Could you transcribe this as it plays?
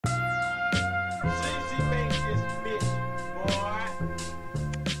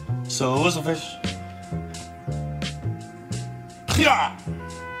Sosa fish. Yeah.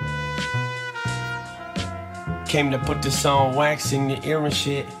 Came to put this on wax in your ear and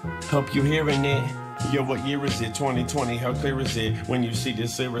shit. Hope you hearing it. Yo, what year is it? 2020, how clear is it? When you see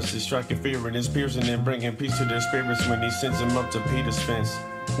this lyricist striking fear in his peers and then bringing peace to their spirits when he sends them up to Peter's fence.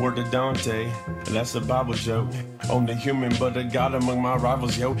 Word to Dante, that's a Bible joke. Only human but a god among my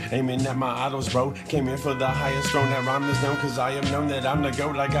rivals, yo. Aiming at my idols, bro. Came here for the highest throne that rhyme is known, cause I am known that I'm the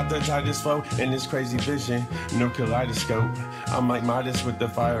GOAT. I got the tightest flow and this crazy vision. No kaleidoscope. I'm like Midas with the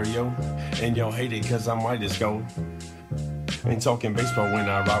fire, yo. And y'all hate it cause I'm white as gold. Ain't talking baseball when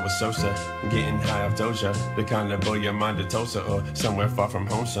I ride with Sosa. Getting high off doja, the kind of blow your mind to Tulsa or somewhere far from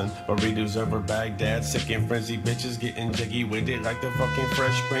home, son. Burritos over Baghdad, sickened frenzy bitches getting jiggy with it like the fucking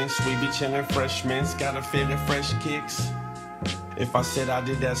Fresh Prince. We be chillin' fresh mints, gotta feel the fresh kicks. If I said I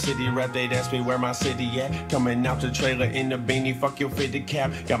did that city rap, they'd ask me where my city at. Coming out the trailer in the beanie, fuck your fitted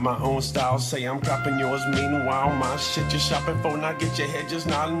cap. Got my own style, say I'm copping yours. Meanwhile, my shit you're shopping for. Now get your head just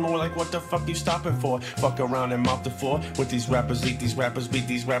nodding more like what the fuck you stopping for? Fuck around and mop the floor with these rappers, eat these rappers, beat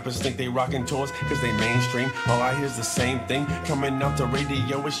these rappers. Think they rockin' tours cause they mainstream. All I hear's the same thing. Coming out the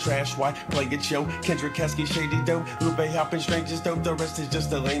radio is trash, why? Play it, yo. Kendrick, Kasky, Shady, dope. Lupe hopping, strangers, dope. The rest is just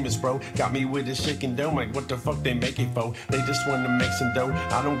the lamest, bro. Got me with this chicken dome, like what the fuck they make it for? They just wanna make some dough.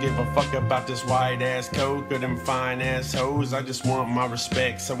 I don't give a fuck about this white ass coke or them fine ass hoes. I just want my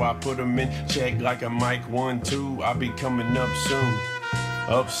respect, so I put them in check like a mic 1, 2. I'll be coming up soon.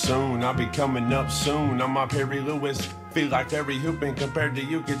 Up soon, I'll be coming up soon. I'm my Perry Lewis. Feel like every hooping compared to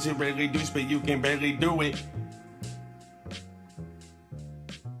you, cause you barely do, but you can barely do it.